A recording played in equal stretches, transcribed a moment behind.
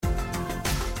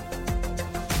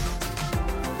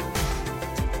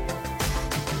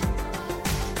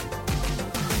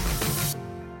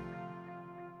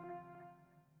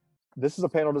This is a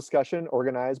panel discussion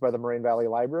organized by the Moraine Valley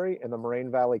Library and the Moraine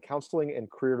Valley Counseling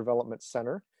and Career Development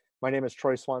Center. My name is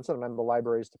Troy Swanson, and I'm the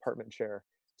library's department chair.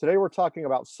 Today, we're talking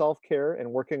about self-care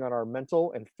and working on our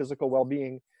mental and physical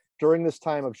well-being during this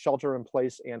time of shelter in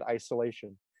place and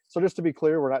isolation. So just to be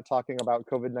clear, we're not talking about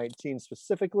COVID-19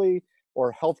 specifically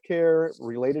or healthcare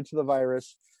related to the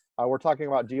virus. We're talking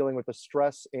about dealing with the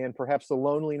stress and perhaps the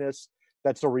loneliness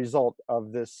that's a result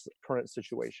of this current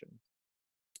situation.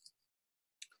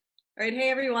 All right, hey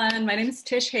everyone, my name is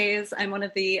Tish Hayes. I'm one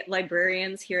of the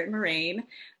librarians here at Moraine.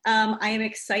 I am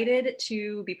excited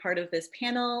to be part of this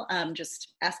panel, just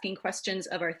asking questions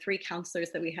of our three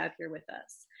counselors that we have here with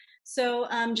us. So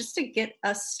just to get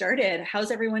us started,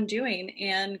 how's everyone doing?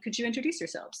 And could you introduce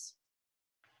yourselves?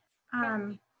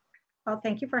 Well,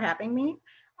 thank you for having me.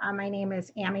 My name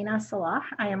is Amina Salah.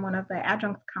 I am one of the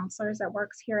adjunct counselors that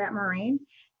works here at Moraine.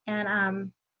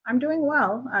 And I'm doing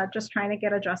well, just trying to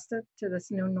get adjusted to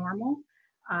this new normal.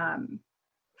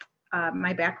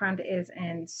 My background is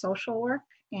in social work,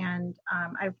 and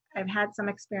I've had some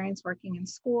experience working in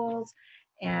schools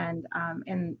and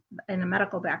in a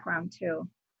medical background too.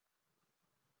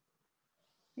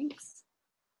 Thanks.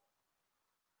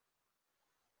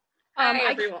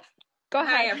 Hi everyone. Go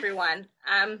ahead. Hi everyone.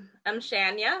 I'm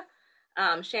Shania.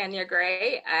 Shania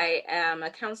Gray. I am a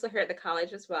counselor here at the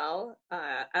college as well.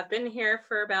 I've been here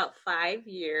for about 5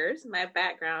 years. My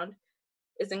background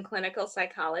is in clinical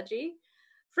psychology.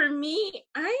 For me,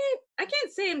 I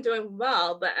can't say I'm doing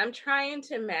well, but I'm trying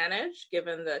to manage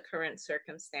given the current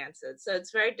circumstances. So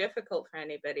it's very difficult for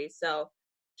anybody. So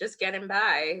just getting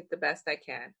by the best I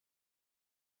can.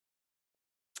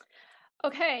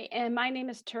 Okay, and my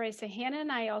name is Teresa Hannon.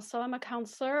 I also am a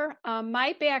counselor.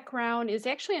 My background is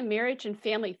actually in marriage and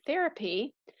family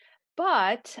therapy,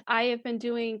 but I have been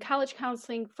doing college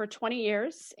counseling for 20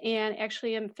 years and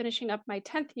actually am finishing up my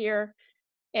 10th year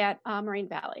at Moraine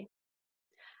Valley.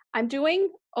 I'm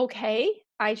doing okay.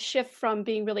 I shift from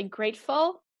being really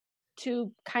grateful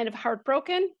to kind of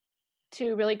heartbroken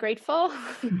to really grateful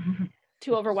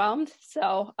to overwhelmed.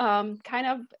 So kind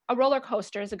of a roller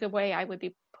coaster is a good way I would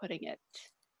be putting it.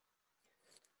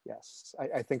 Yes,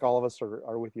 I think all of us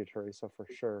are with you, Teresa, for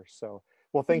sure. So,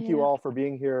 well, thank you all for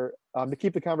being here. To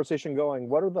keep the conversation going,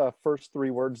 what are the first three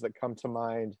words that come to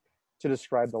mind to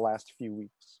describe the last few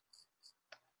weeks?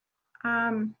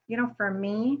 For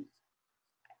me,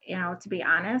 to be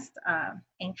honest,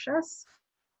 anxious,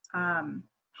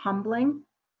 humbling,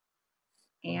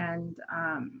 and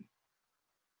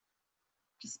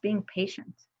just being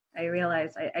patient. I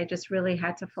realized I just really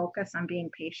had to focus on being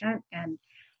patient and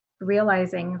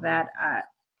realizing that,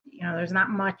 there's not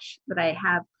much that I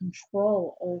have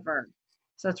control over.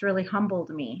 So it's really humbled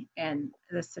me in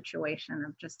this situation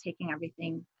of just taking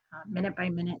everything minute by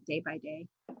minute, day by day.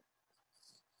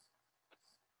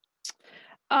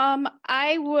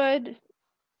 I would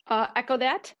echo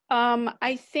that.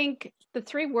 I think the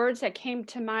three words that came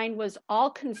to mind was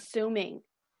all-consuming,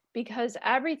 because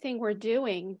everything we're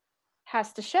doing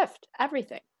has to shift,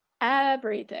 everything. And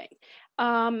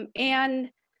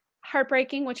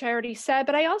heartbreaking, which I already said,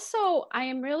 but I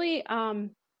am really,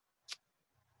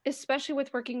 especially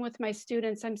with working with my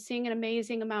students, I'm seeing an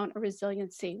amazing amount of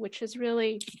resiliency, which is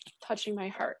really touching my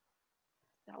heart.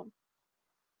 So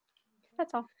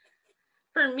that's all.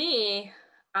 For me,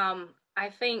 I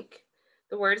think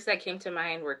the words that came to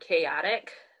mind were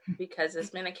chaotic, because it's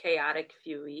been a chaotic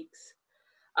few weeks.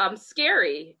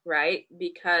 Scary, right?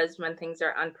 Because when things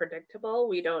are unpredictable,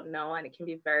 we don't know, and it can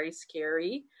be very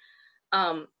scary.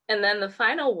 And then the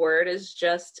final word is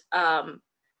just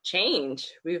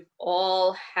change. We've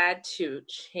all had to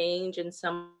change in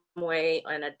some way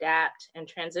and adapt and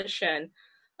transition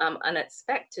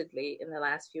unexpectedly in the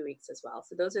last few weeks as well.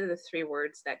 So those are the three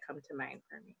words that come to mind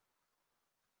for me.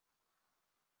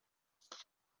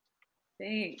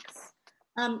 Thanks.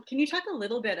 Can you talk a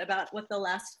little bit about what the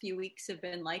last few weeks have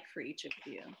been like for each of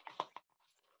you?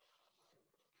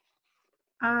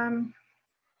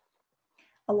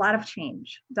 A lot of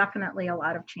change, definitely a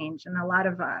lot of change, and a lot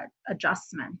of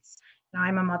adjustments.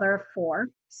 I'm a mother of 4,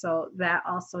 so that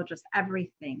also just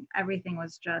everything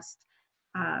was just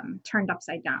turned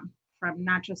upside down, from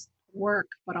not just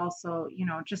work, but also,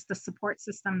 just the support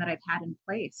system that I've had in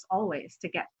place always to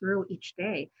get through each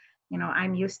day.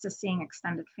 I'm used to seeing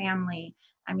extended family.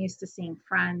 I'm used to seeing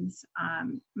friends,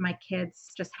 my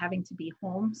kids just having to be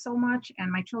home so much, and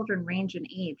my children range in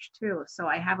age too. So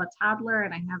I have a toddler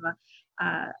and I have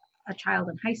a child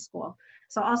in high school.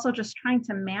 So also just trying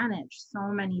to manage so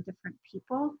many different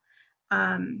people.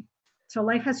 So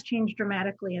life has changed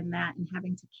dramatically in that, and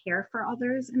having to care for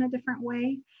others in a different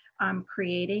way.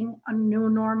 creating a new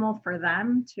normal for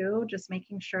them too, just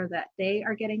making sure that they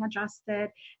are getting adjusted,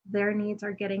 their needs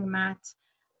are getting met.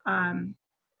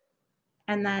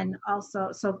 And then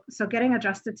also, so getting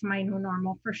adjusted to my new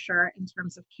normal for sure in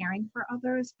terms of caring for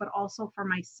others, but also for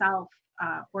myself,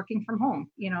 working from home.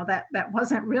 That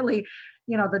wasn't really,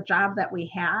 the job that we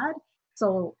had.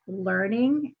 So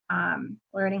learning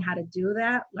how to do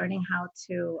that, learning how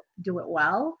to do it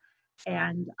well,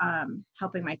 and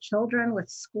helping my children with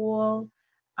school.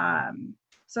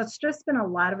 So it's just been a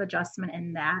lot of adjustment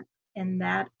in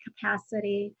that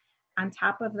capacity. On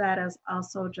top of that is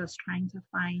also just trying to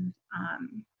find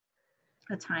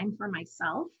a time for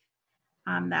myself.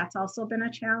 That's also been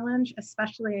a challenge,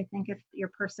 especially I think if your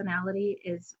personality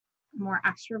is more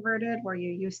extroverted, where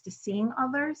you're used to seeing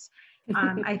others.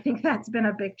 I think that's been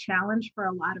a big challenge for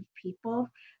a lot of people,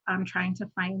 trying to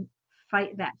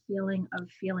fight that feeling of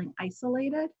feeling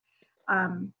isolated.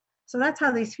 So that's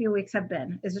how these few weeks have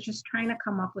been, is just trying to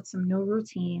come up with some new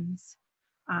routines,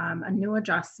 a new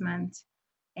adjustment,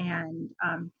 and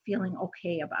feeling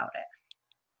okay about it.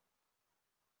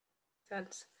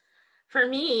 That's, for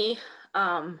me,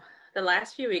 the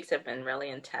last few weeks have been really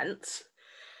intense.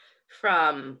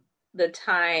 From the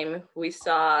time we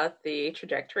saw the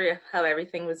trajectory of how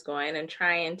everything was going and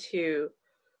trying to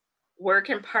work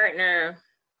and partner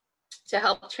to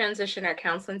help transition our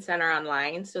counseling center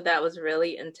online. So that was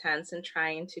really intense, and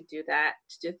trying to do that,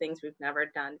 to do things we've never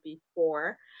done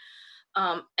before.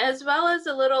 As well as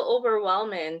a little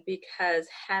overwhelming, because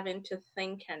having to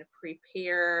think and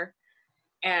prepare,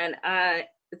 and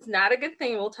it's not a good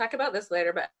thing. We'll talk about this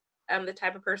later, but I'm the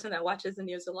type of person that watches the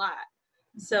news a lot.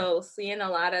 So seeing a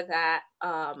lot of that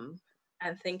and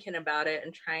thinking about it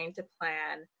and trying to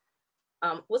plan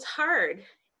was hard.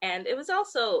 And it was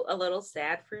also a little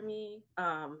sad for me.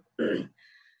 I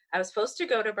was supposed to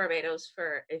go to Barbados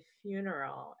for a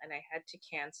funeral, and I had to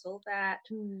cancel that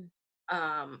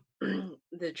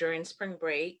during spring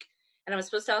break. And I was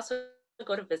supposed to also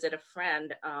go to visit a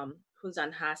friend who's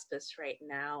on hospice right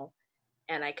now,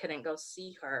 and I couldn't go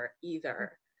see her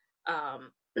either.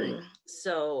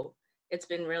 So it's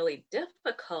been really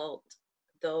difficult,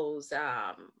 those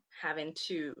having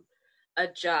to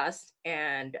adjust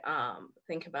and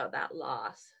think about that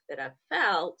loss that I've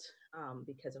felt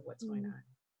because of what's going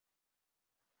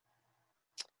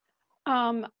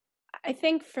on. I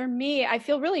think for me, I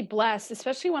feel really blessed,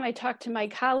 especially when I talk to my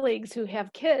colleagues who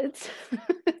have kids.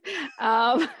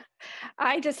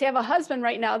 I just have a husband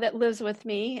right now that lives with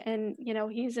me, and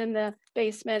he's in the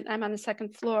basement. I'm on the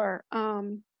second floor. I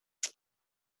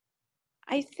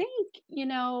think,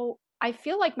 I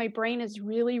feel like my brain is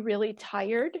really, really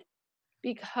tired,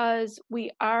 because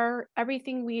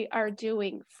everything we are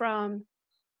doing, from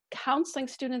counseling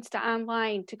students to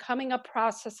online, to coming up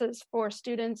processes for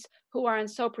students who are on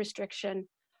SOAP restriction,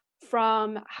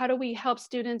 from how do we help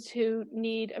students who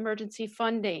need emergency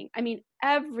funding. I mean,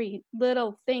 every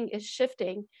little thing is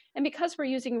shifting. And because we're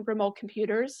using remote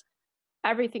computers,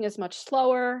 everything is much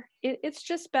slower.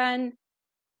 It's been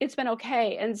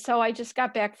okay. And so I just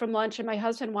got back from lunch, and my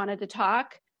husband wanted to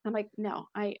talk. I'm like, no,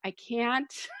 I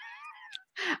can't.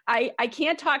 I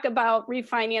can't talk about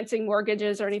refinancing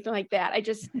mortgages or anything like that.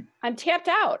 I'm tapped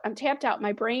out.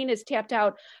 My brain is tapped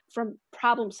out from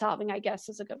problem solving, I guess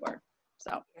is a good word.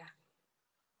 So, yeah.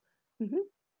 Mm-hmm.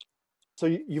 So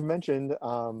you mentioned,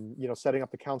 setting up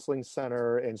the counseling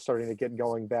center and starting to get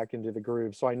going back into the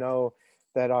groove. So I know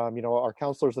that, our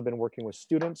counselors have been working with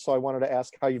students. So I wanted to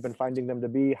ask how you've been finding them to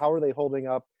be. How are they holding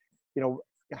up?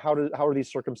 How are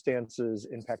these circumstances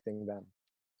impacting them?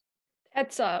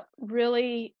 That's a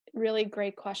really, really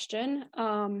great question.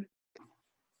 The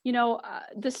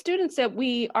students that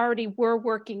we already were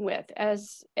working with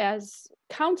as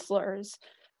counselors,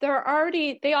 they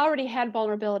already had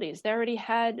vulnerabilities. They already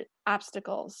had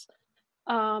obstacles.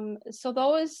 So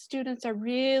those students are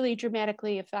really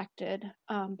dramatically affected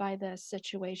by this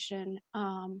situation.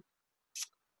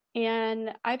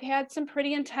 And I've had some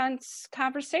pretty intense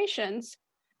conversations.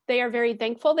 They are very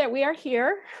thankful that we are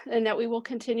here and that we will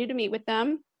continue to meet with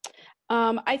them.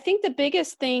 I think the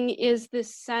biggest thing is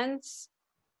this sense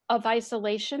of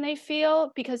isolation they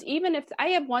feel, because even if I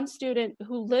have one student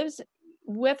who lives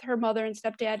with her mother and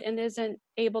stepdad and isn't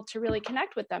able to really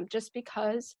connect with them, just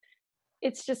because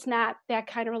it's just not that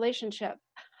kind of relationship.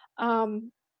 I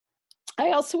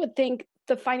also would think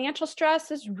the financial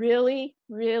stress is really,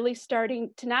 really starting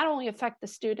to not only affect the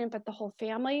student, but the whole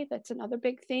family. That's another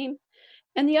big theme.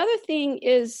 And the other thing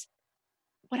is,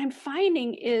 what I'm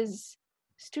finding is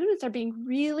students are being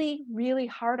really, really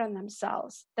hard on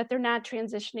themselves, that they're not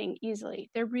transitioning easily.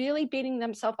 They're really beating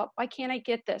themselves up. Why can't I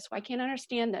get this? Why can't I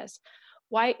understand this?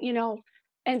 Why,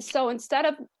 And so instead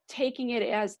of taking it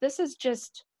as this is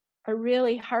just a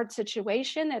really hard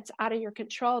situation that's out of your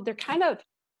control, they're kind of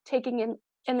taking it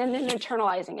and then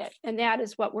internalizing it. And that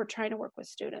is what we're trying to work with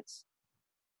students.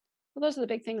 So those are the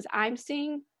big things I'm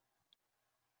seeing.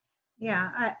 Yeah,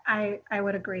 I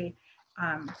would agree.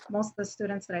 Most of the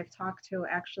students that I've talked to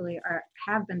actually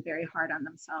have been very hard on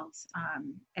themselves.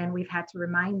 And we've had to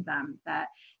remind them that,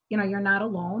 you're not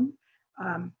alone.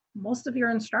 Most of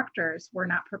your instructors were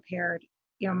not prepared,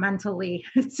 mentally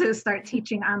to start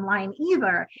teaching online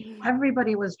either.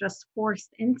 Everybody was just forced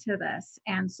into this.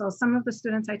 And so some of the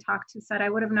students I talked to said, I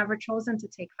would have never chosen to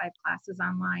take 5 classes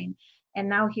online. And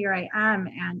now here I am,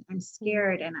 and I'm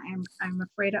scared, and I'm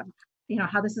afraid of,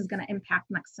 how this is going to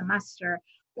impact next semester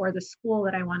or the school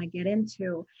that I want to get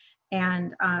into.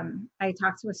 And I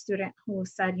talked to a student who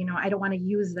said, I don't want to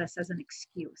use this as an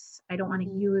excuse. I don't want to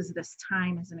use this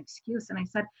time as an excuse. And I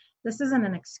said, this isn't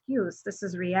an excuse. This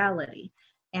is reality.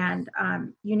 And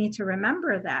you need to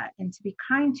remember that and to be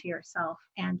kind to yourself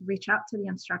and reach out to the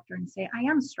instructor and say, I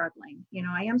am struggling.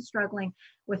 I am struggling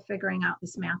with figuring out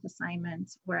this math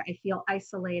assignment where I feel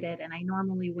isolated, and I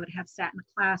normally would have sat in the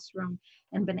classroom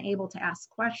and been able to ask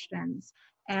questions.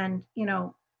 And,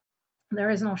 there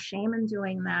is no shame in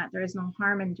doing that. There is no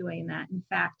harm in doing that. In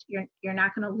fact, you're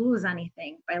not going to lose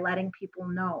anything by letting people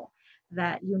know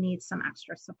that you need some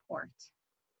extra support.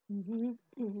 Mm-hmm.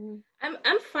 Mm-hmm.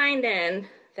 I'm finding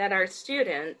that our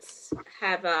students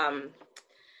have are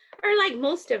like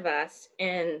most of us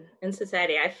in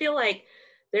society. I feel like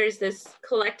there's this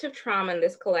collective trauma and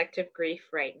this collective grief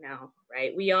right now,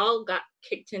 right? We all got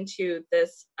kicked into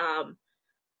this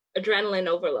adrenaline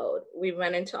overload. We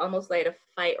went into almost like a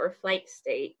fight or flight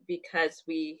state because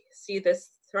we see this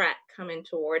threat coming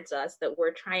towards us that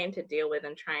we're trying to deal with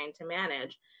and trying to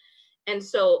manage. And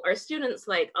so our students,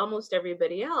 like almost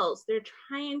everybody else, they're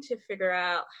trying to figure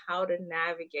out how to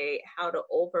navigate, how to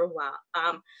overwhelm,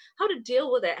 how to deal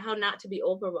with it, how not to be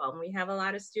overwhelmed. We have a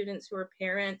lot of students who are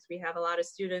parents. We have a lot of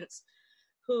students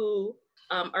who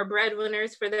are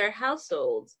breadwinners for their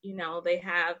households. They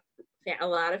have a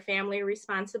lot of family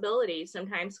responsibilities.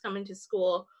 Sometimes coming to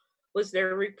school was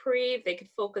their reprieve. They could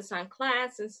focus on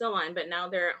class and so on, but now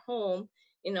they're at home.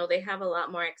 They have a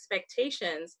lot more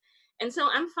expectations. And so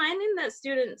I'm finding that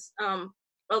students,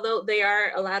 although they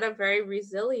are a lot of very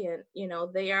resilient,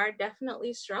 they are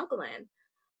definitely struggling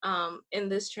in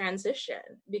this transition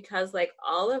because like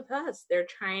all of us, they're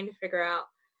trying to figure out,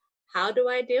 how do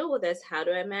I deal with this? How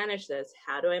do I manage this?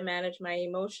 How do I manage my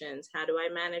emotions? How do I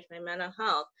manage my mental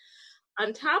health?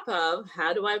 On top of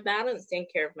how do I balance taking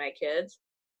care of my kids?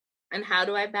 And how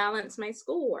do I balance my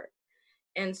schoolwork?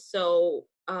 And so,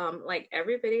 like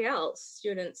everybody else,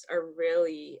 students are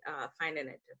really finding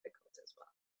it difficult as well.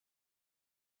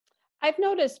 I've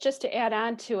noticed, just to add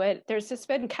on to it, there's just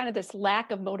been kind of this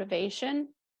lack of motivation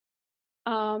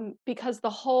because the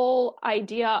whole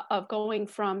idea of going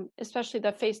from, especially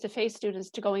the face-to-face students,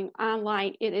 to going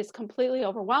online, it is completely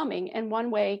overwhelming. And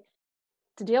one way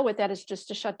to deal with that is just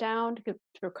to shut down, to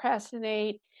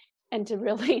procrastinate, and to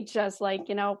really just like,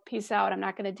 peace out. I'm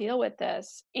not going to deal with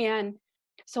this. And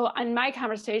so in my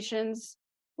conversations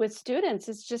with students,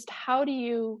 it's just how do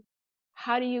you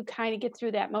kind of get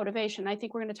through that motivation? I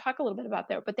think we're going to talk a little bit about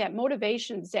that, but that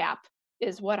motivation zap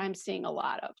is what I'm seeing a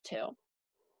lot of too.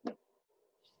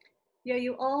 Yeah,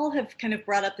 you all have kind of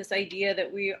brought up this idea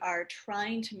that we are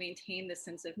trying to maintain this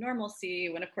sense of normalcy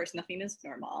when, of course, nothing is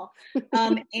normal.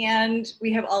 And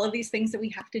we have all of these things that we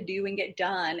have to do and get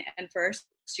done. And for our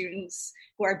students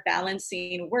who are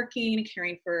balancing working,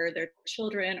 caring for their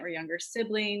children or younger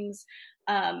siblings,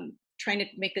 trying to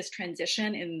make this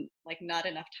transition in like not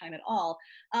enough time at all,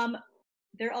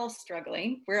 they're all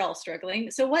struggling. We're all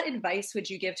struggling. So what advice would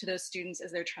you give to those students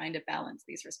as they're trying to balance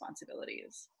these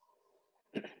responsibilities?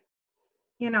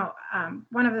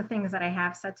 One of the things that I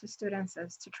have said to students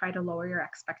is to try to lower your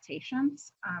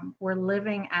expectations. We're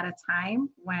living at a time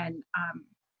when,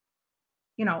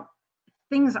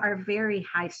 things are very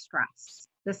high stress.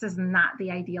 This is not the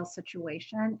ideal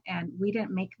situation, and we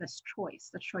didn't make this choice.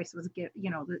 The choice was,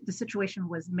 the situation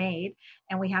was made,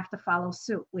 and we have to follow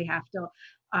suit. We have to,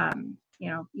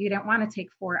 you didn't want to take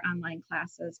 4 online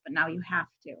classes, but now you have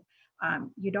to.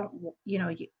 You don't,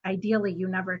 ideally, you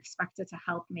never expected to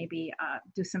help maybe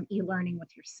do some e-learning with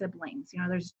your siblings.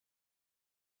 There's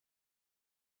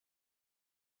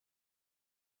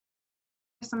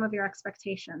some of your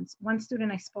expectations. One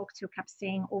student I spoke to kept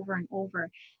saying over and over,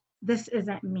 this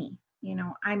isn't me.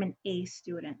 I'm an A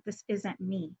student. This isn't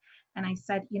me. And I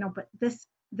said, but this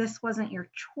this wasn't your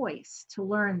choice to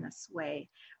learn this way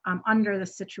under the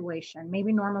situation.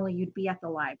 Maybe normally you'd be at the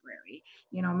library,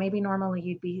 maybe normally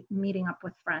you'd be meeting up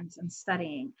with friends and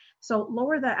studying. So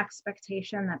lower the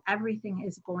expectation that everything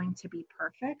is going to be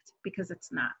perfect, because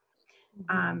it's not.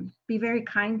 Be very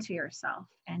kind to yourself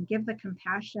and give the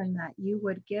compassion that you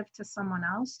would give to someone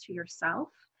else to yourself,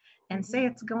 and say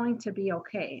it's going to be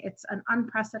okay. It's an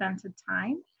unprecedented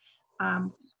time.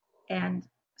 And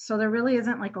so there really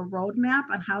isn't like a roadmap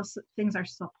on how things are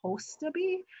supposed to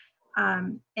be.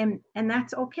 And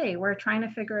that's okay. We're trying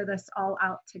to figure this all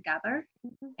out together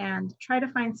and try to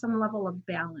find some level of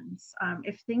balance.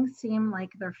 If things seem like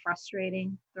they're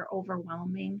frustrating, they're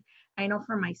overwhelming. I know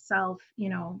for myself,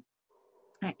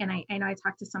 and I know I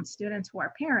talk to some students who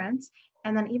are parents,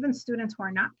 and then even students who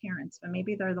are not parents, but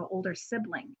maybe they're the older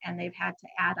sibling and they've had to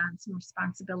add on some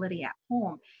responsibility at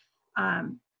home.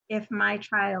 If my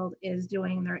child is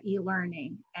doing their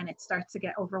e-learning and it starts to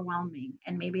get overwhelming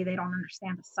and maybe they don't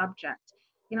understand the subject,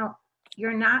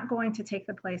 you're not going to take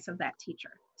the place of that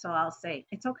teacher. So I'll say,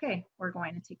 it's okay. We're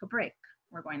going to take a break.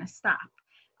 We're going to stop.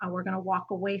 We're going to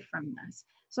walk away from this.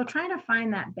 So trying to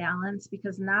find that balance,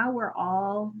 because now we're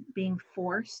all being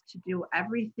forced to do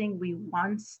everything we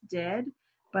once did,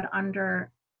 but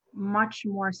under much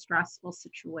more stressful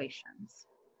situations.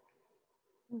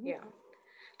 Yeah.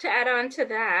 To add on to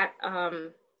that,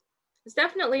 it's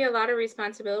definitely a lot of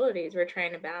responsibilities we're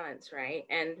trying to balance, right?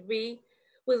 And we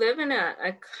live in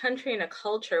a country and a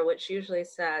culture which usually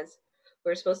says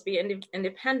we're supposed to be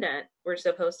independent, we're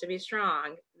supposed to be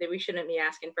strong, that we shouldn't be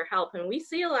asking for help. And we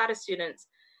see a lot of students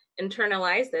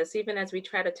internalize this, even as we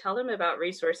try to tell them about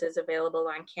resources available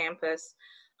on campus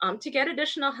to get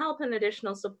additional help and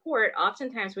additional support.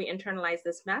 Oftentimes we internalize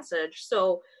this message.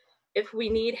 So if we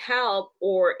need help,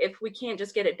 or if we can't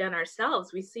just get it done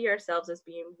ourselves, we see ourselves as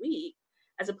being weak,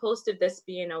 as opposed to this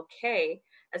being okay,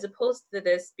 as opposed to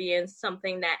this being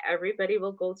something that everybody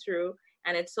will go through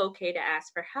and it's okay to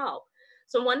ask for help.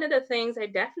 So one of the things I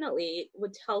definitely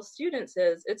would tell students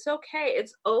is it's okay.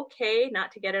 It's okay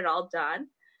not to get it all done.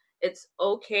 It's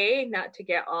okay not to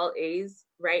get all A's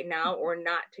right now, or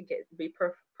not to be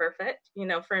perfect.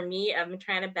 For me, I'm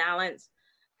trying to balance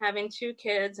having 2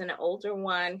 kids and an older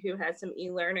one who has some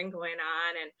e-learning going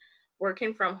on and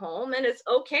working from home. And it's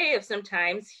okay if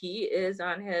sometimes he is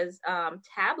on his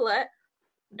tablet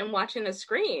and watching a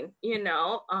screen,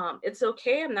 it's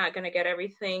okay. I'm not going to get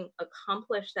everything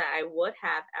accomplished that I would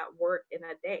have at work in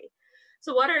a day.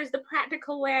 So what is the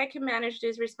practical way I can manage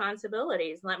these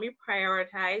responsibilities? Let me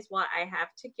prioritize what I have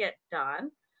to get done.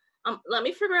 Let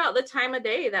me figure out the time of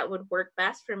day that would work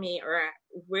best for me, or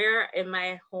where in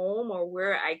my home, or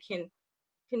where I can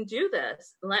do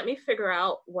this. Let me figure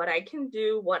out what I can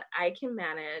do, what I can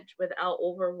manage without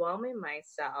overwhelming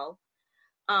myself,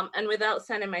 and without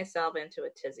sending myself into a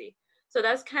tizzy. So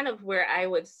that's kind of where I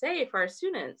would say for our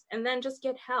students, and then just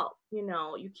get help.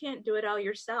 You can't do it all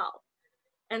yourself.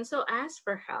 And so ask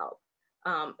for help.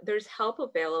 There's help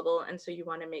available, and so you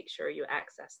want to make sure you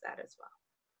access that as well.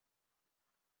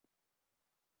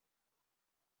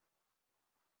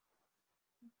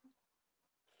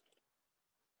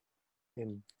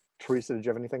 And Teresa, did you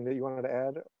have anything that you wanted to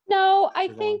add? No, I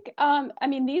think,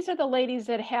 these are the ladies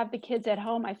that have the kids at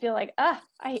home. I feel like,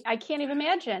 I can't even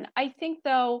imagine. I think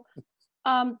though,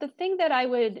 the thing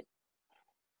that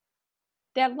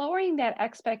that lowering that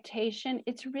expectation,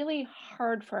 it's really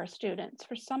hard for our students,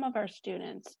 for some of our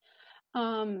students,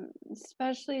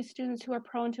 especially students who are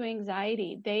prone to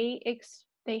anxiety.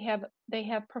 They have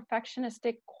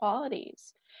perfectionistic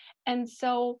qualities. And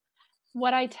so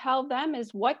what I tell them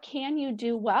is, what can you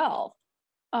do well?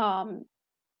 And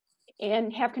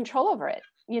have control over it.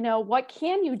 What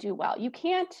can you do well? You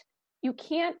can't,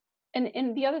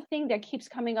 and the other thing that keeps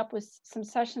coming up with some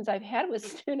sessions I've had with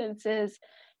students is,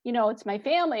 it's my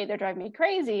family, they're driving me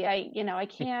crazy. I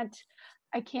can't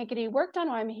get any work done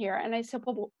while I'm here. And I said,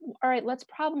 well, all right, let's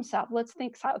problem solve. Let's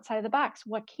think outside of the box.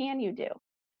 What can you do?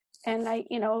 And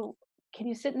can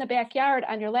you sit in the backyard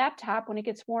on your laptop when it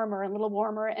gets warmer, a little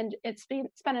warmer, and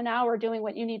spend an hour doing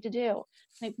what you need to do?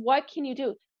 Like, what can you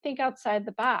do? Think outside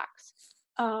the box.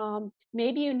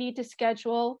 Maybe you need to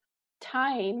schedule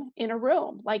time in a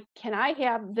room. Like, can I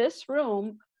have this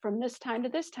room from this time to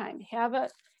this time? Have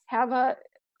a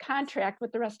contract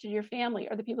with the rest of your family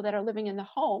or the people that are living in the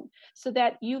home, so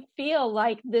that you feel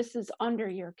like this is under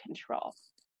your control.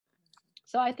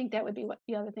 So I think that would be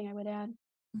the other thing I would add.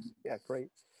 Yeah, great.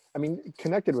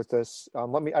 Connected with this,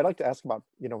 I'd like to ask about,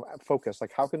 focus.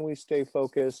 Like, how can we stay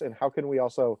focused, and how can we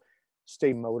also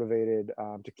stay motivated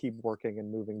to keep working and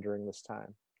moving during this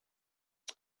time?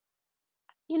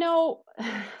 You know,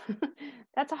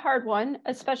 that's a hard one,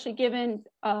 especially given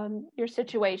your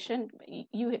situation.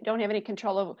 You don't have any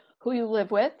control of who you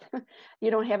live with.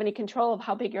 You don't have any control of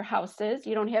how big your house is.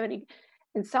 You don't have any,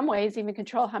 in some ways, even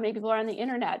control how many people are on the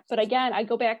internet. But again, I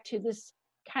go back to this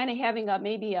kind of having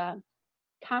maybe a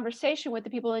conversation with the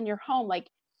people in your home, like,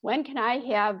 when can I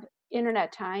have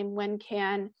internet time? When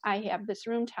can I have this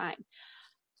room time?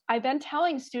 I've been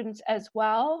telling students as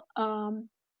well,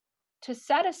 to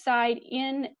set aside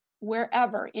in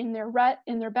wherever, in their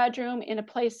bedroom, in a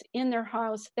place in their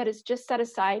house that is just set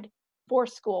aside for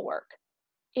schoolwork.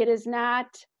 It is not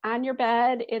on your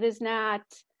bed. It is not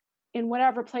in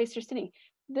whatever place you're sitting.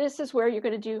 This is where you're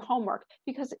going to do homework,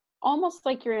 because almost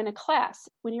like you're in a class.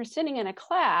 When you're sitting in a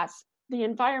class, the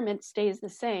environment stays the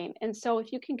same. And so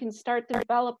if you can start to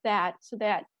develop that so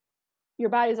that your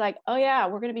body's like, oh yeah,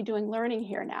 we're going to be doing learning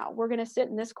here now. We're going to sit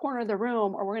in this corner of the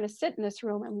room, or we're going to sit in this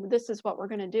room, and this is what we're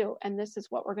going to do, and this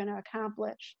is what we're going to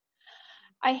accomplish.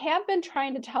 I have been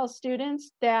trying to tell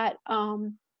students that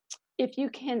if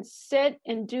you can sit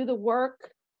and do the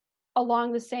work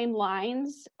along the same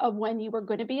lines of when you were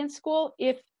going to be in school,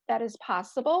 if that is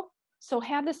possible. So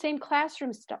have the same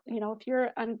classroom stuff. If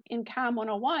you're in Com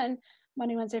 101,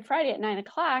 Monday, Wednesday, Friday at 9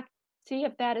 o'clock, see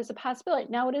if that is a possibility.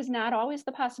 Now, it is not always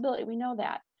the possibility. We know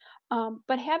that.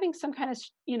 But having some kind of,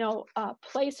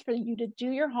 place for you to do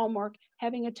your homework,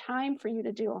 having a time for you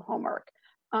to do a homework.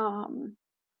 And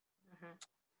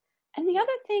the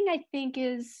other thing I think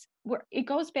is where it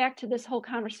goes back to this whole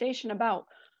conversation about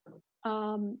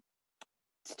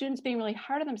students being really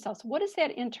hard on themselves. What is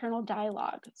that internal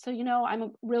dialogue? So,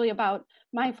 I'm really about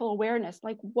mindful awareness.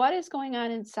 Like, what is going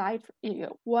on inside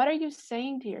you? What are you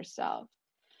saying to yourself?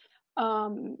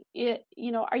 Are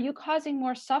you causing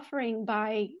more suffering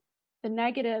by the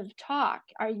negative talk?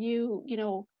 Are you,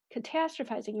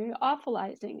 catastrophizing? Are you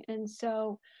awfulizing? And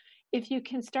so if you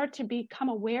can start to become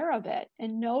aware of it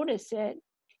and notice it,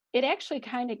 it actually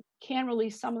kind of can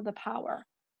release some of the power.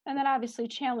 And then obviously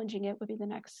challenging it would be the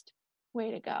next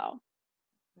way to go.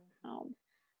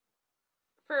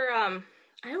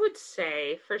 I would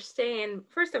say for staying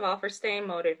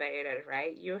motivated,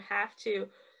 right? You have to,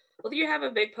 whether you have a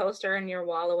big poster on your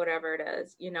wall or whatever it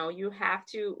is, you have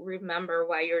to remember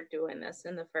why you're doing this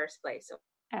in the first place.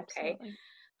 Okay. Absolutely.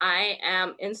 I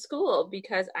am in school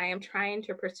because I am trying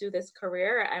to pursue this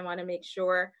career. I want to make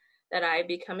sure that I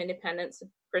become independent,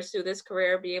 pursue this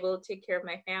career, be able to take care of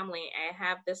my family. I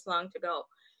have this long to go.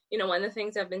 One of the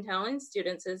things I've been telling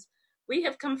students is we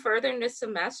have come further in this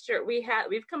semester.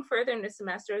 We've come further in this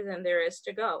semester than there is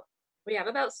to go. We have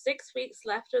about 6 weeks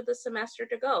left of the semester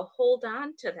to go. Hold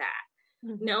on to that.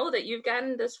 Mm-hmm. Know that you've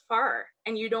gotten this far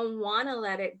and you don't want to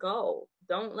let it go.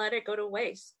 Don't let it go to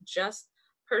waste. Just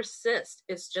persist.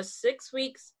 It's just 6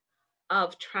 weeks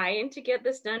of trying to get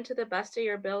this done to the best of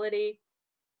your ability.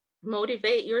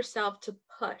 Motivate yourself to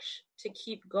push, to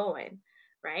keep going,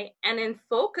 right? And in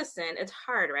focusing, it's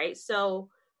hard, right? So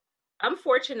I'm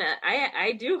fortunate.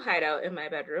 I do hide out in my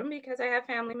bedroom because I have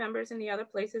family members in the other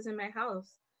places in my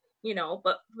house,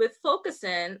 but with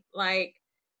focusing, like,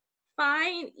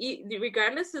 fine,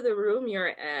 regardless of the room you're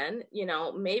in,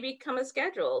 maybe come a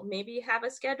schedule, maybe have a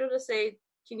schedule to say,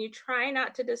 can you try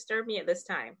not to disturb me at this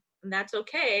time? And that's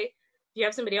okay if you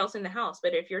have somebody else in the house,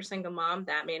 but if you're a single mom,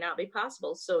 that may not be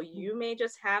possible. So you may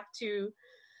just have to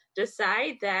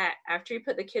decide that after you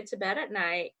put the kid to bed at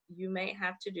night, you may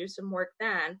have to do some work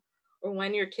then, or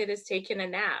when your kid is taking a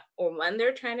nap, or when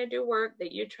they're trying to do work,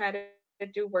 that you try to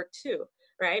do work too,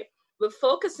 right? But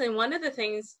focusing, one of the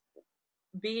things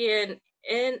being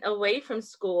away from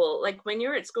school, like when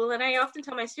you're at school, and I often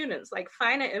tell my students, like,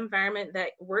 find an environment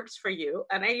that works for you.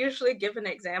 And I usually give an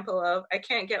example of, I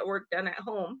can't get work done at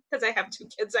home because I have 2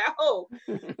 kids at home,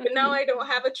 but now I don't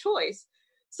have a choice.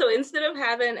 So instead of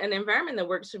having an environment that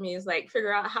works for me, is like,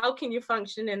 figure out how can you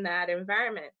function in that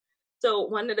environment. So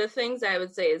one of the things I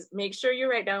would say is make sure you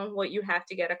write down what you have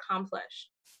to get accomplished.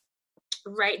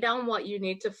 Write down what you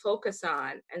need to focus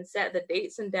on and set the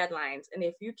dates and deadlines. And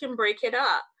if you can break it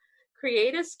up,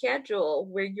 create a schedule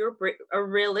where you're a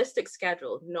realistic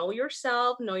schedule. Know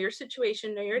yourself, know your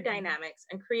situation, know your dynamics,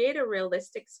 and create a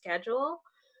realistic schedule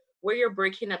where you're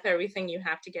breaking up everything you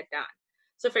have to get done.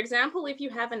 So for example, if you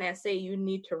have an essay you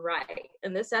need to write,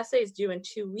 and this essay is due in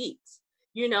 2 weeks,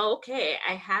 okay,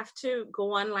 I have to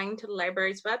go online to the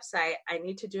library's website. I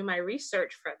need to do my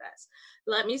research for this.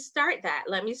 Let me start that.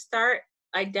 Let me start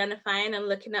identifying and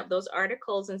looking up those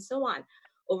articles and so on.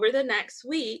 Over the next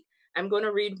week, I'm going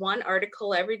to read 1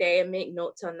 article every day and make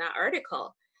notes on that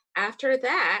article. After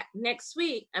that, next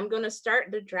week, I'm going to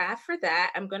start the draft for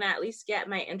that. I'm going to at least get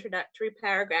my introductory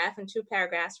paragraph and 2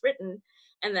 paragraphs written.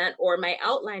 and then, or my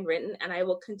outline written, and I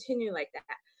will continue like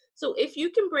that. So if you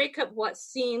can break up what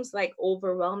seems like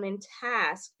overwhelming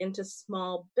tasks into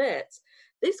small bits,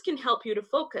 this can help you to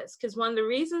focus, because one of the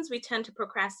reasons we tend to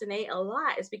procrastinate a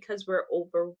lot is because we're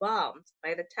overwhelmed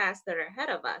by the tasks that are ahead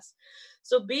of us.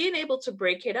 So being able to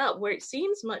break it up where it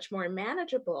seems much more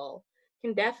manageable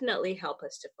can definitely help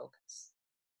us to focus.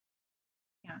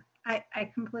 Yeah,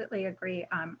 I completely agree.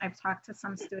 I've talked to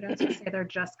some students who say they're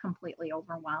just completely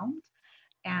overwhelmed.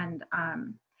 And,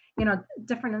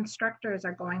 different instructors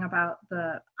are going about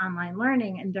the online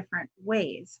learning in different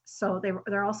ways. So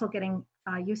they're also getting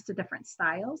used to different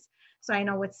styles. So I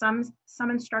know with some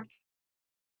instructors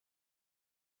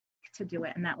to do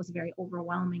it, and that was very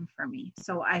overwhelming for me.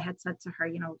 So I had said to her,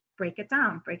 break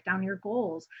break down your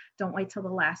goals. Don't wait till the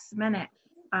last minute.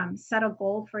 Set a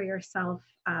goal for yourself,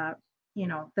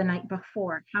 the night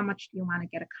before. How much do you want to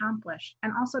get accomplished?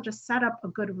 And also just set up a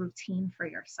good routine for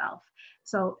yourself.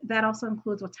 So that also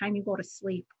includes what time you go to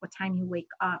sleep, what time you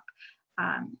wake up.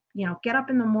 Get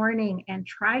up in the morning and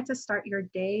try to start your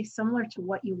day similar to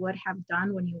what you would have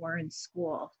done when you were in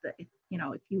school. If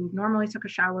you normally took a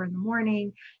shower in the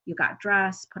morning, you got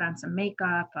dressed, put on some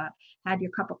makeup, had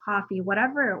your cup of coffee,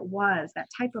 whatever it was, that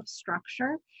type of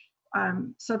structure,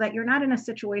 so that you're not in a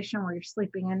situation where you're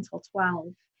sleeping until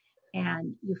 12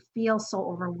 and you feel so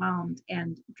overwhelmed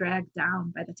and dragged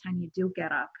down by the time you do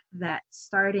get up, that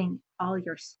starting all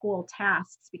your school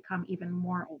tasks become even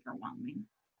more overwhelming.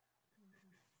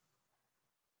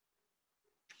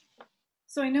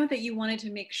 So I know that you wanted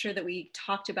to make sure that we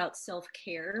talked about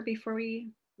self-care before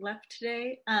we left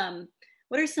today. Can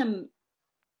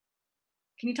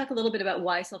you talk a little bit about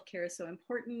why self-care is so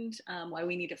important, why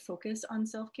we need to focus on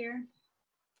self-care?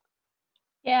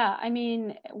 Yeah, I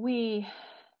mean, we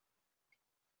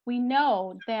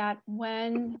know that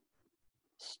when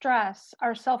stress,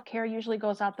 our self-care usually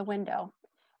goes out the window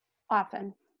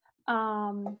often.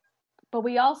 But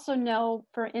we also know,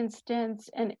 for instance,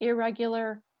 an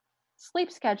irregular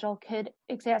sleep schedule could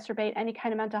exacerbate any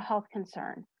kind of mental health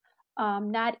concern.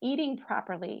 Not eating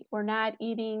properly or not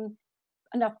eating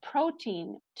enough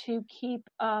protein to keep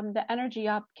the energy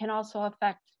up can also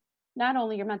affect not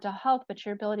only your mental health, but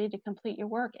your ability to complete your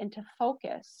work and to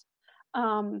focus.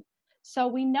 So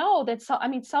we know that,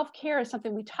 self-care is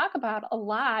something we talk about a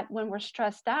lot when we're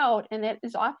stressed out, and it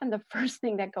is often the first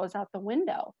thing that goes out the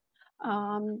window.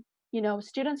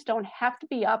 Students don't have to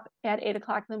be up at 8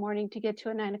 o'clock in the morning to get to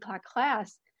a 9 o'clock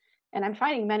class. And I'm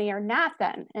finding many are not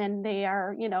then. And they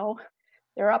are,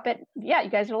 they're up at, you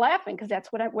guys are laughing because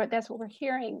that's what we're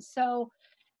hearing. So,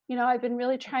 I've been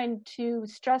really trying to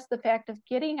stress the fact of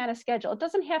getting on a schedule. It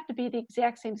doesn't have to be the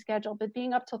exact same schedule, but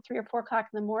being up till 3 or 4 o'clock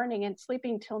in the morning and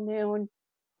sleeping till noon,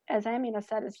 as Amina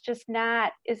said, it's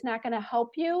not going to help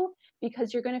you,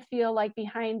 because you're going to feel like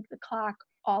behind the clock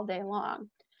all day long.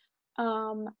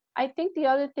 I think the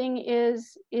other thing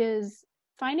is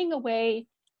finding a way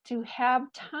to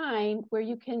have time where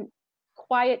you can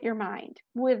quiet your mind,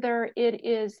 whether it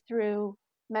is through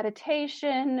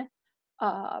meditation,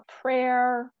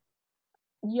 prayer,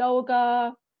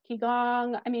 yoga,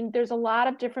 qigong. I mean, there's a lot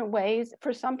of different ways.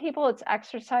 For some people, it's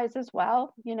exercise as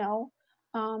well,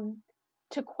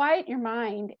 to quiet your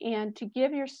mind and to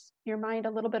give your mind a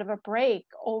little bit of a break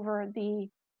over the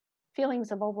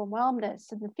feelings of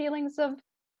overwhelmness and the feelings of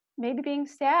maybe being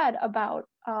sad about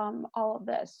all of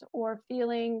this, or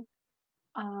feeling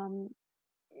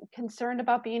concerned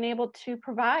about being able to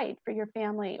provide for your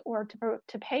family, or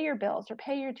to pay your bills or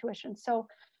pay your tuition. So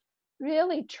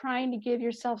really trying to give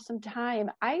yourself some time.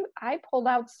 I pulled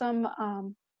out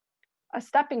a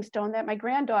stepping stone that my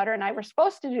granddaughter and I were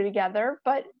supposed to do together,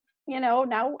 but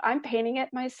now I'm painting it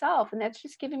myself, and that's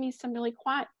just giving me some really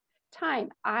quiet time.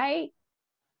 I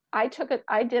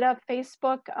did a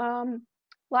Facebook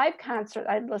live concert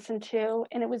I'd listened to,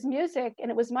 and it was music,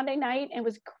 and it was Monday night, and it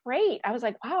was great. I was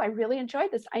like, wow, I really enjoyed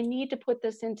this. I need to put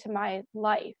this into my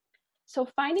life. So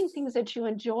finding things that you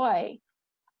enjoy,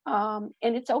 and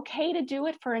it's okay to do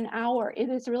it for an hour. It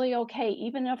is really okay,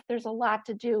 even if there's a lot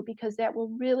to do, because that will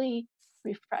really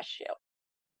refresh you.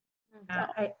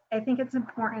 I think it's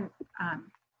important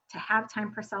to have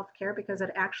time for self-care, because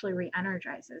it actually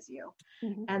re-energizes you.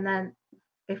 Mm-hmm. And then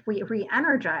if we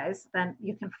re-energize, then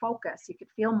you can focus. You could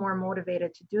feel more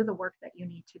motivated to do the work that you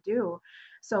need to do.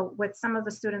 So with some of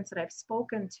the students that I've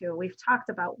spoken to, we've talked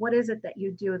about, what is it that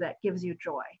you do that gives you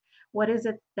joy? What is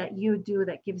it that you do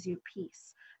that gives you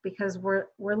peace? Because we're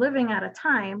living at a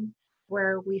time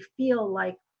where we feel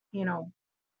like,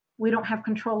 we don't have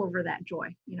control over that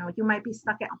joy. You might be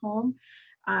stuck at home.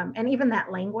 And even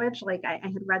that language, like I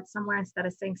had read somewhere, instead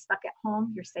of saying stuck at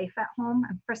home, you're safe at home.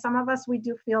 And for some of us, we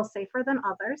do feel safer than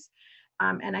others.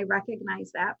 And I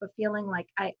recognize that, but feeling like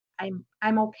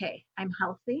I'm okay. I'm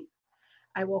healthy.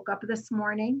 I woke up this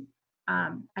morning.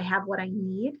 I have what I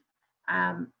need.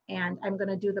 And I'm going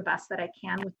to do the best that I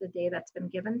can with the day that's been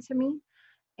given to me.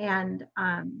 And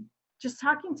just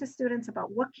talking to students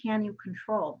about what can you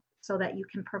control so that you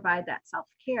can provide that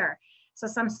self-care. So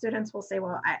some students will say,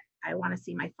 well, I want to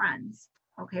see my friends.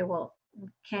 Okay, well,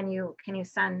 can you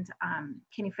send,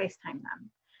 can you FaceTime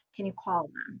them? Can you call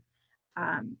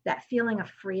them? That feeling of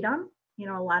freedom, you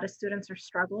know, a lot of students are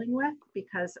struggling with,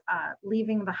 because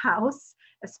leaving the house,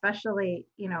 especially,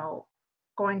 you know,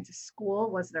 going to school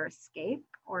was their escape,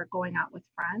 or going out with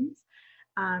friends.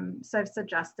 So I've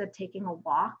suggested taking a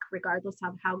walk, regardless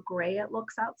of how gray it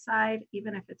looks outside,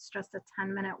 even if it's just a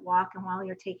 10-minute walk. And while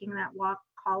you're taking that walk,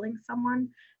 calling someone,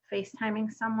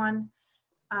 FaceTiming someone,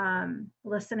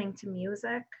 listening to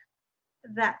music,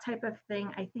 that type of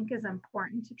thing, I think is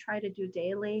important to try to do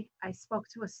daily. I spoke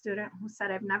to a student who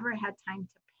said, I've never had time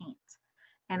to paint,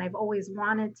 and I've always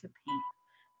wanted to paint.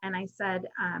 And I said,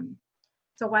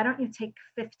 so why don't you take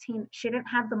 15, she didn't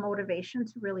have the motivation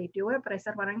to really do it, but I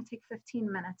said, why don't you take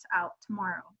 15 minutes out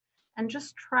tomorrow and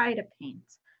just try to paint,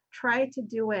 try to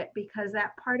do it, because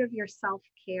that part of your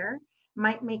self-care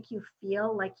might make you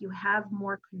feel like you have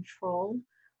more control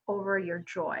over your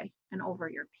joy and over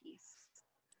your peace.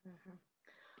 Mm-hmm.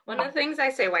 One of the things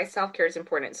I say why self-care is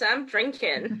important. So I'm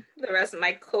drinking the rest of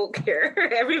my Coke here.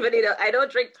 Everybody knows I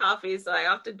don't drink coffee, so I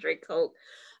often drink Coke.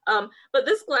 But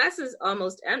this glass is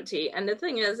almost empty. And the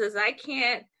thing is I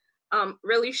can't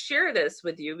really share this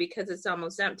with you because it's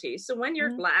almost empty. So when your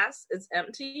glass is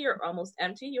empty or almost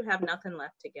empty, you have nothing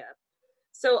left to give.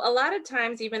 So a lot of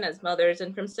times, even as mothers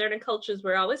and from certain cultures,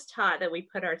 we're always taught that we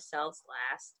put ourselves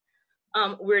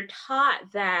last. We're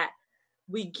taught that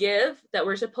that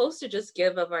we're supposed to just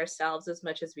give of ourselves as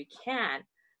much as we can.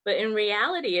 But in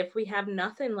reality, if we have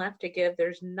nothing left to give,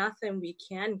 there's nothing we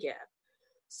can give.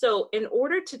 So in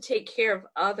order to take care of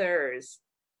others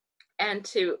and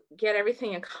to get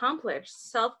everything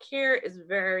accomplished, self-care is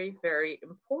very, very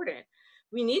important.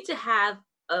 We need to have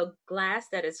a glass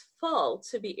that is full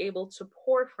to be able to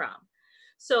pour from.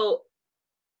 So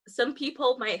some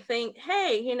people might think,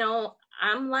 hey, you know,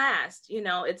 I'm last, you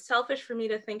know, it's selfish for me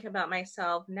to think about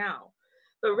myself now.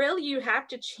 But really, you have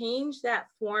to change that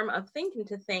form of thinking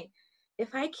to think,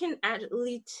 if I can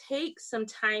actually take some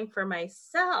time for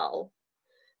myself,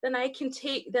 then I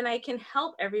can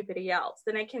help everybody else.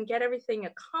 Then I can get everything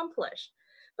accomplished.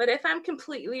 But if I'm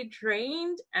completely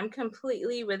drained, I'm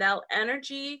completely without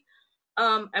energy,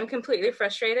 I'm completely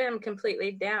frustrated, I'm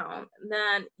completely down,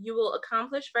 then you will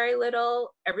accomplish very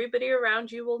little. Everybody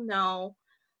around you will know,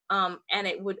 and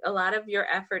a lot of your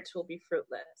efforts will be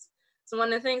fruitless. So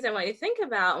one of the things I want you to think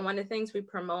about, and one of the things we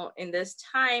promote in this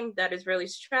time that is really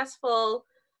stressful,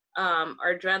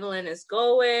 our adrenaline is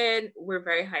going, we're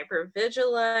very hyper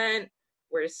vigilant,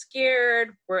 we're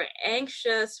scared, we're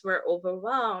anxious, we're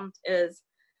overwhelmed, is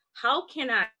how can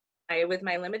I, with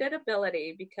my limited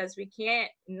ability, because we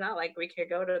can't, not like we could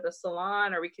go to the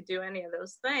salon or we could do any of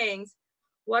those things,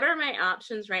 what are my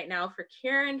options right now for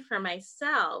caring for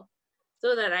myself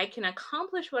so that I can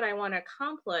accomplish what I want to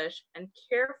accomplish and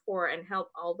care for and help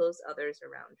all those others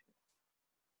around me?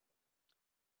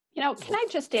 You know, can I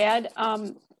just add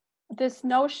this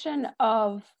notion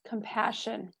of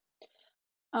compassion?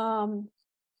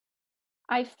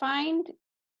 I find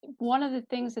one of the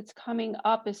things that's coming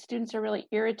up is students are really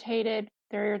irritated.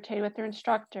 They're irritated with their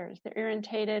instructors. They're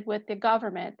irritated with the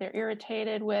government. They're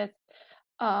irritated with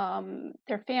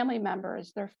their family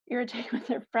members. They're irritated with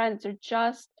their friends. They're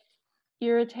just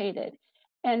irritated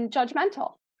and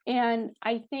judgmental. And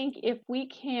I think if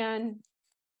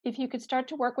you could start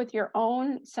to work with your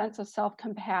own sense of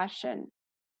self-compassion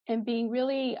and being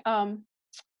really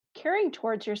caring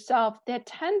towards yourself, that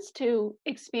tends to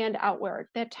expand outward.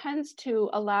 That tends to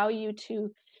allow you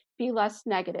to be less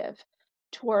negative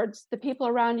towards the people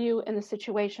around you and the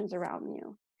situations around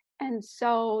you. And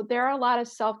so there are a lot of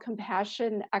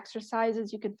self-compassion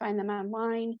exercises. You can find them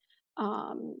online.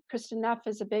 Kristen Neff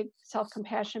is a big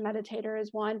self-compassion meditator,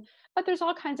 is one, but there's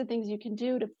all kinds of things you can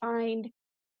do to find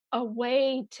a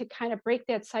way to kind of break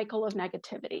that cycle of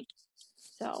negativity.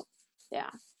 So, yeah.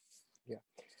 Yeah.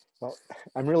 Well,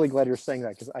 I'm really glad you're saying that,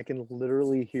 because I can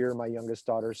literally hear my youngest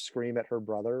daughter scream at her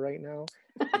brother right now.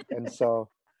 And so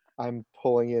I'm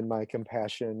pulling in my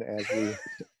compassion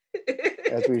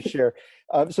as we share.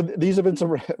 So these have been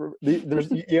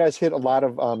you guys hit a lot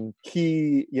of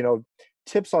key,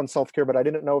 tips on self-care, but I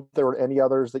didn't know if there were any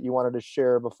others that you wanted to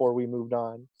share before we moved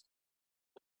on.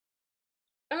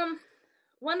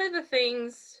 One of the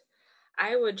things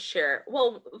I would share,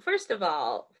 well, first of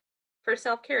all, for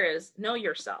self-care is know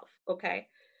yourself, okay?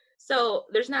 So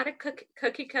there's not a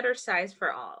cookie cutter size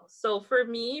for all. So for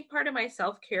me, part of my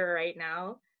self-care right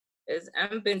now is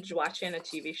I'm binge watching a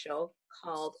TV show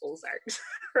called Ozarks,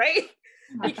 right?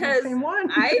 Because Same one.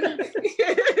 so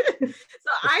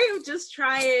I am just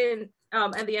trying,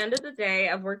 at the end of the day,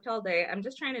 I've worked all day. I'm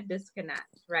just trying to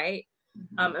disconnect, right?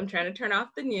 I'm trying to turn off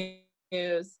the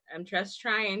news. I'm just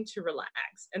trying to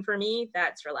relax. And for me,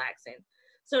 that's relaxing.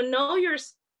 So know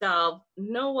yourself,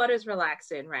 know what is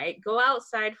relaxing, right? Go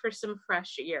outside for some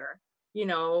fresh air,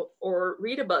 or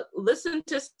read a book, listen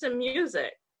to some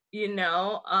music,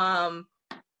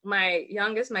 my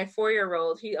youngest, my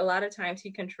 4-year-old, he a lot of times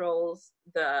he controls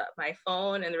my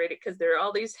phone and the radio because there are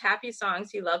all these happy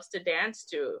songs he loves to dance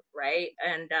to, right?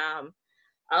 And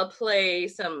I'll play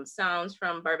some sounds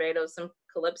from Barbados, some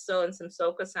calypso and some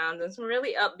soca sounds and some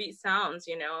really upbeat sounds,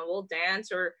 and we'll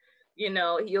dance, or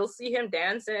you'll see him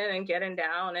dancing and getting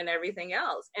down and everything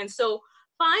else. And so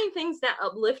find things that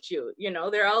uplift you.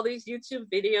 There are all these YouTube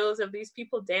videos of these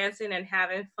people dancing and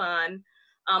having fun.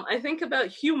 I think about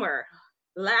humor,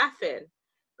 laughing,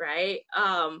 right?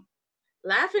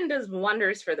 Laughing does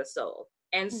wonders for the soul.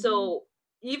 And so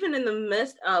even in the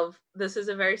midst of this is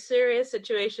a very serious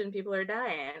situation, people are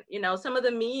dying, some of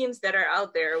the memes that are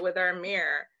out there with our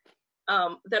mayor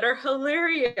that are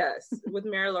hilarious with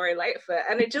Mayor Lori Lightfoot,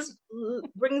 and it just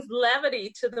brings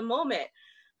levity to the moment.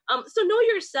 So know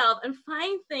yourself and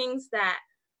find things that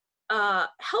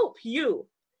help you.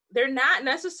 They're not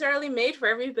necessarily made for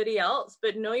everybody else,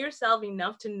 but know yourself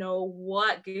enough to know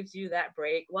what gives you that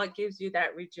break, what gives you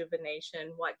that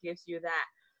rejuvenation, what gives you that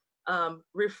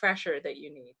refresher that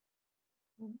you need.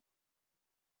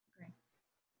 Great.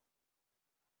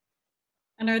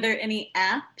 And are there any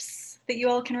apps that you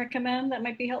all can recommend that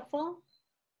might be helpful?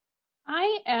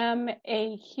 I am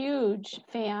a huge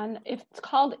fan. It's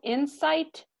called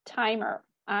Insight Timer,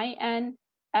 INSIGHT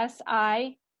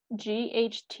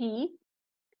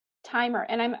Timer.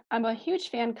 And I'm a huge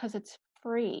fan because it's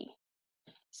free.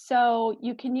 So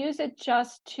you can use it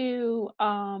just to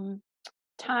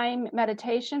time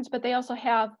meditations, but they also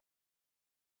have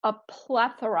a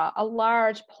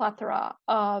large plethora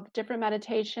of different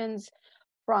meditations,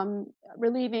 from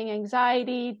relieving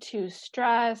anxiety to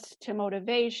stress to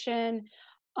motivation.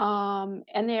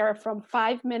 And they are from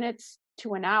 5 minutes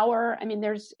to an hour. I mean,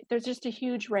 there's just a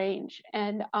huge range.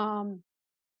 And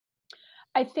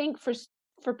I think for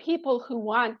people who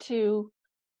want to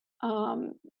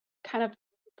kind of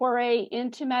foray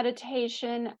into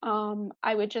meditation,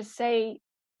 I would just say,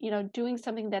 doing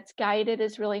something that's guided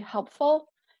is really helpful,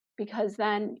 because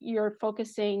then you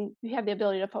have the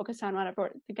ability to focus on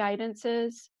whatever the guidance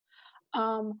is.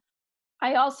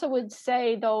 I also would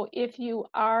say, though, if you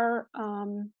are,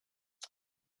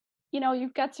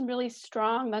 you've got some really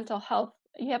strong mental health,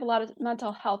 you have a lot of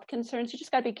mental health concerns, you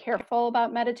just got to be careful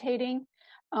about meditating,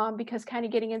 because kind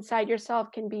of getting inside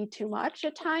yourself can be too much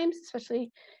at times,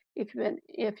 especially if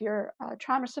you're a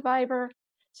trauma survivor.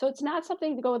 So it's not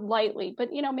something to go with lightly, but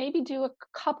maybe do a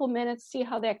couple minutes, see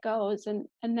how that goes, and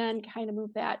then kind of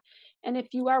move that. And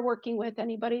if you are working with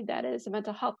anybody that is a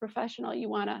mental health professional, you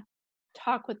want to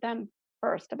talk with them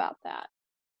first about that.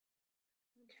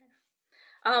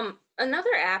 Okay.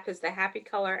 Another app is the Happy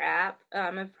Color app.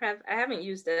 I haven't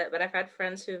used it, but I've had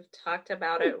friends who've talked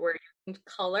about it, where you can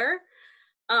color,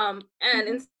 and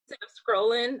instead of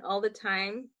scrolling all the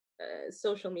time,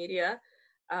 social media,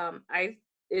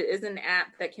 it is an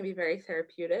app that can be very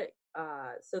therapeutic.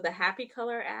 So the Happy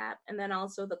Color app, and then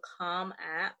also the Calm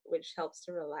app, which helps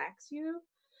to relax you.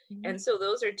 And so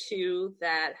those are two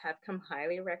that have come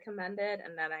highly recommended,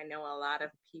 and that I know a lot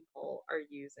of people are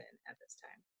using at this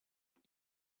time.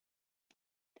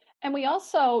 And we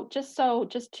also, just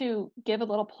to give a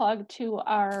little plug to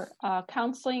our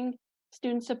counseling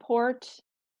student support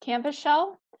Canvas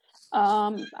shell,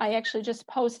 I actually just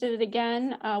posted it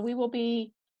again. I will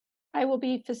be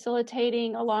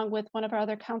facilitating, along with one of our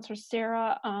other counselors,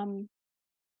 Sarah,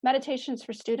 meditations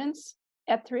for students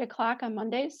at 3:00 on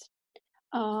Mondays.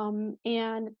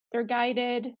 And they're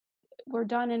guided. We're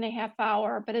done in a half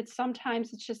hour, but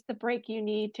sometimes it's just the break you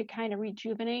need to kind of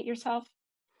rejuvenate yourself.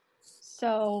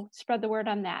 So spread the word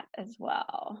on that as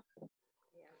well.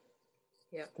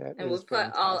 Yeah. And we'll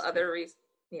put all other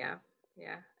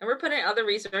and we're putting other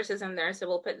resources in there. So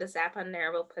we'll put this app on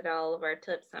there. We'll put all of our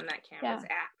tips on that Canvas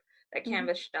app, that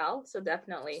Canvas shell. So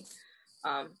definitely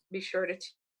be sure to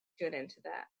tune into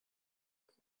that.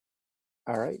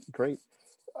 All right, great.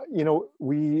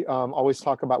 We always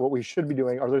talk about what we should be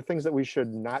doing. Are there things that we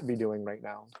should not be doing right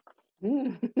now?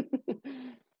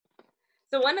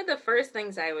 So one of the first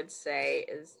things I would say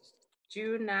is,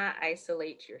 do not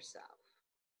isolate yourself.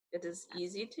 It is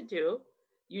easy to do.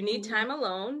 You need time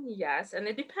alone, yes, and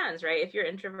it depends, right? If you're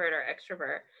introvert or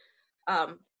extrovert,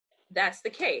 that's the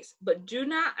case. But do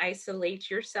not isolate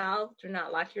yourself. Do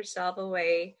not lock yourself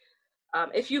away.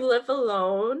 If you live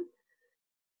alone,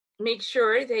 make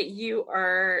sure that you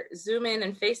are Zooming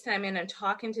and FaceTiming and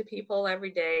talking to people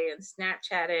every day and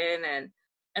Snapchatting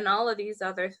and all of these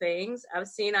other things. I've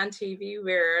seen on TV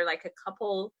where like a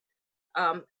couple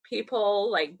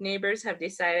people, like neighbors, have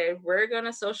decided we're going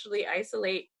to socially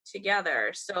isolate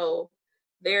together. So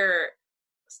they're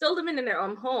still living in their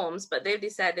own homes, but they've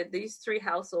decided these three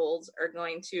households are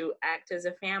going to act as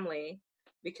a family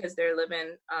because they're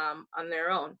living on their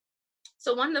own.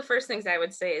 So one of the first things I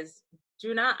would say is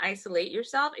do not isolate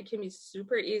yourself. It can be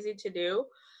super easy to do.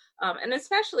 And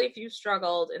especially if you've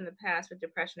struggled in the past with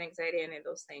depression, anxiety, any of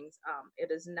those things,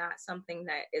 it is not something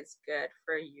that is good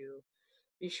for you.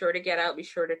 Be sure to get out, be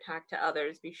sure to talk to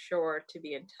others, be sure to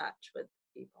be in touch with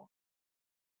people.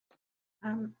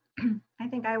 I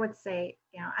think I would say,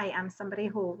 I am somebody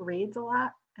who reads a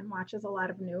lot and watches a lot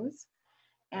of news.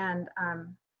 And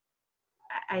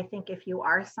I think if you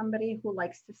are somebody who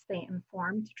likes to stay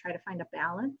informed, to try to find a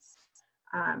balance,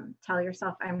 tell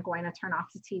yourself, I'm going to turn off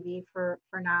the TV for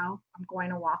now. I'm going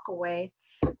to walk away.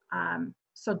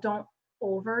 So don't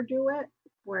overdo it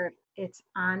where it's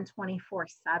on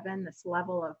 24/7, this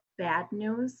level of bad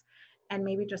news, and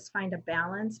maybe just find a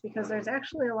balance, because there's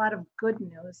actually a lot of good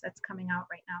news that's coming out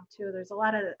right now too. There's a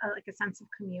lot of like a sense of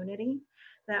community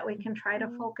that we can try to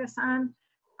focus on,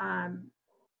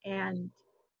 and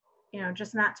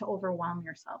just not to overwhelm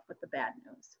yourself with the bad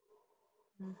news.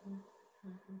 Mm-hmm.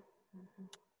 Mm-hmm. Mm-hmm.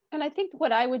 And I think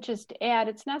what I would just add,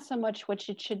 it's not so much what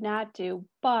you should not do,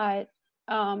 but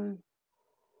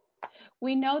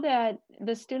we know that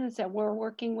the students that we're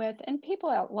working with and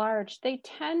people at large, they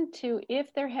tend to,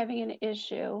 if they're having an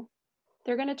issue,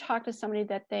 they're going to talk to somebody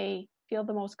that they feel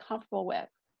the most comfortable with.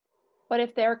 But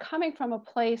if they're coming from a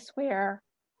place where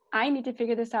I need to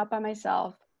figure this out by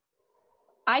myself,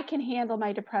 I can handle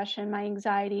my depression, my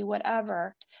anxiety,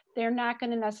 whatever, they're not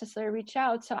going to necessarily reach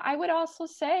out. So I would also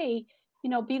say,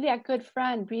 be that good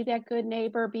friend, be that good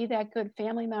neighbor, be that good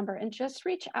family member, and just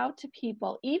reach out to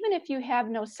people, even if you have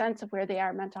no sense of where they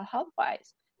are mental health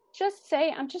wise. Just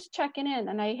say, I'm just checking in,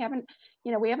 and I haven't,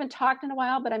 we haven't talked in a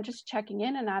while, but I'm just checking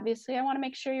in, and obviously I want to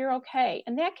make sure you're okay.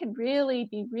 And that could really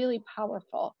be really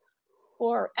powerful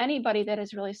for anybody that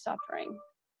is really suffering.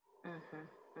 Mm-hmm.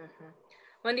 Mm-hmm.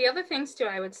 One of the other things too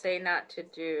I would say not to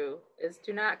do is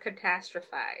do not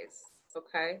catastrophize.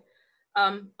 Okay.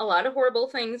 A lot of horrible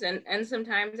things, and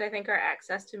sometimes I think our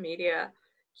access to media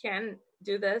can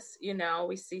do this.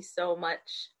 We see so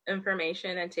much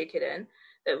information and take it in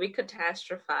that we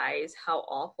catastrophize how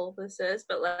awful this is.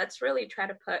 But let's really try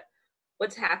to put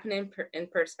what's happening in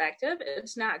perspective.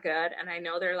 It's not good, and I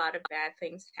know there are a lot of bad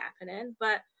things happening,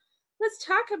 but let's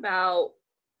talk about,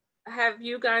 have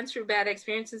you gone through bad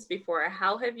experiences before?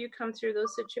 How have you come through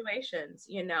those situations?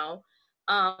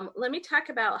 Let me talk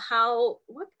about how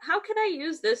could I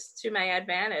use this to my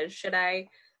advantage? Should I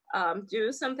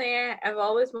do something I've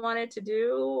always wanted to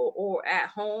do, or at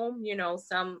home,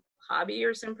 some hobby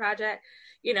or some project,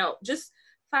 just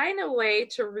find a way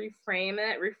to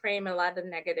reframe a lot of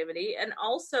negativity. And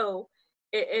also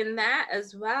in that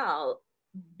as well,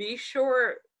 be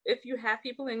sure, if you have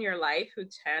people in your life who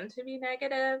tend to be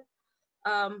negative,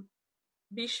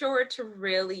 be sure to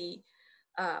really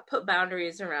put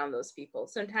boundaries around those people.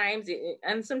 Sometimes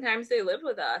they live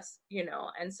with us,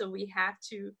 and so we have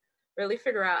to really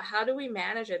figure out, how do we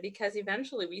manage it? Because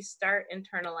eventually we start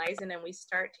internalizing and we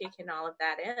start taking all of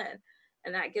that in,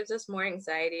 and that gives us more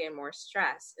anxiety and more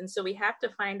stress. And so we have to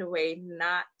find a way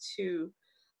not to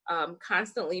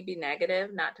constantly be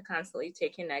negative, not to constantly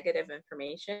take in negative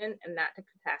information, and not to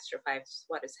catastrophize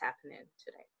what is happening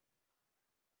today.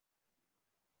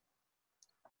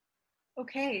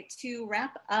 Okay, to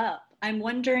wrap up, I'm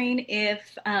wondering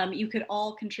if you could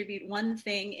all contribute one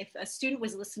thing, if a student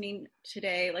was listening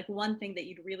today, like one thing that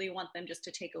you'd really want them just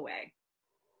to take away.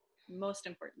 Most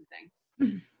important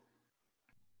thing.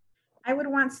 I would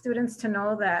want students to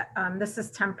know that this is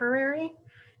temporary,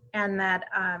 and that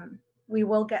we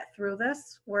will get through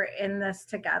this. We're in this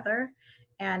together,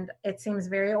 and it seems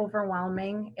very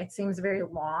overwhelming. It seems very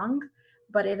long,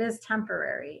 but it is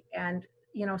temporary. And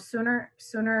sooner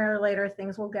or later,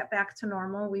 things will get back to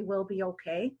normal. We will be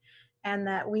okay, and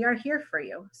that we are here for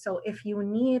you. So if you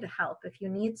need help, if you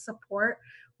need support,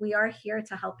 we are here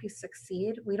to help you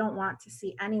succeed. We don't want to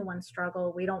see anyone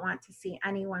struggle. We don't want to see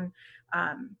anyone,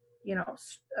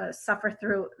 suffer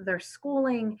through their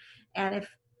schooling. And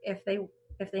if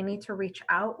they need to reach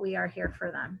out, we are here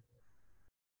for them.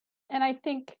 And I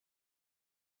think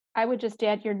I would just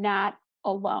add, you're not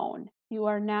alone. You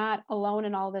are not alone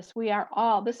in all this. We are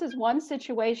all, this is one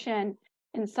situation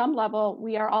in some level,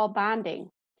 we are all bonding.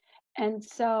 And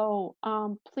so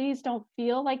please don't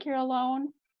feel like you're alone.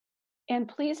 And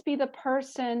please be the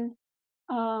person,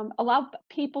 allow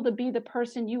people to be the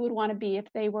person you would want to be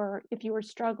if you were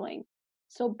struggling.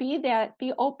 So be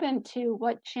open to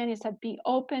what Shani said, be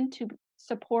open to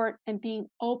support and being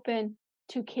open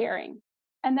to caring.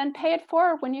 And then pay it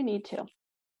forward when you need to.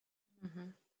 Mm-hmm.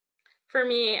 For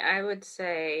me, I would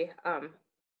say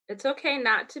it's okay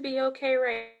not to be okay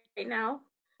right now.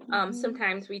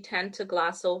 Sometimes we tend to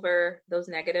gloss over those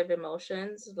negative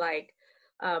emotions, like,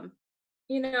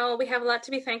 we have a lot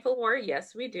to be thankful for.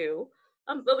 Yes, we do.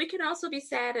 But we can also be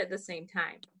sad at the same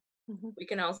time. We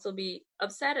can also be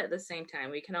upset at the same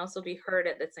time. We can also be hurt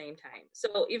at the same time.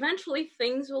 So eventually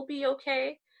things will be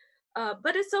okay.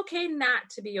 But it's okay not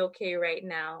to be okay right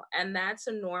now. And that's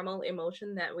a normal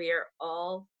emotion that we are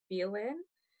all feeling.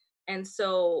 And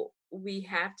so we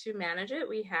have to manage it.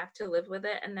 We have to live with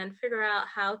it and then figure out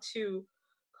how to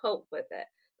cope with it.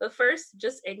 But first,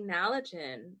 just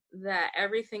acknowledging that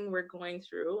everything we're going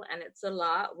through, and it's a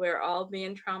lot, we're all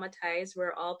being traumatized,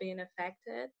 we're all being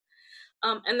affected.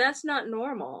 And that's not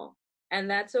normal. And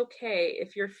that's okay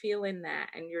if you're feeling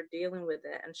that and you're dealing with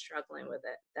it and struggling with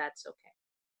it. That's okay.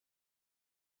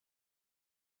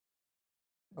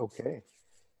 Okay.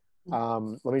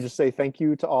 Let me just say thank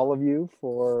you to all of you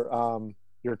for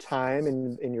your time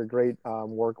and your great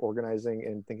work organizing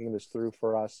and thinking this through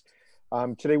for us.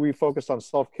 Today we focused on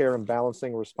self-care and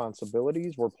balancing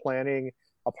responsibilities. We're planning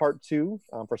a part 2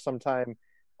 for some time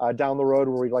down the road,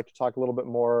 where we'd like to talk a little bit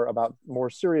more about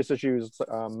more serious issues,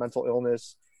 mental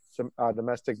illness, some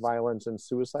domestic violence, and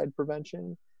suicide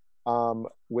prevention.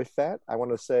 With that, I want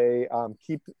to say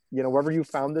keep, wherever you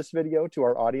found this video, to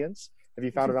our audience, if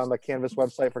you found it on the Canvas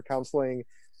website for counseling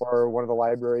or one of the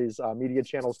library's media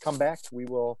channels, come back. We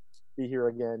will be here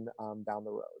again down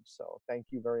the road. So thank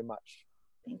you very much.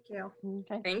 Thank you.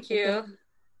 Okay. Thank you.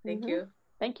 Thank you.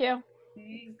 Thank you.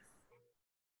 Thanks.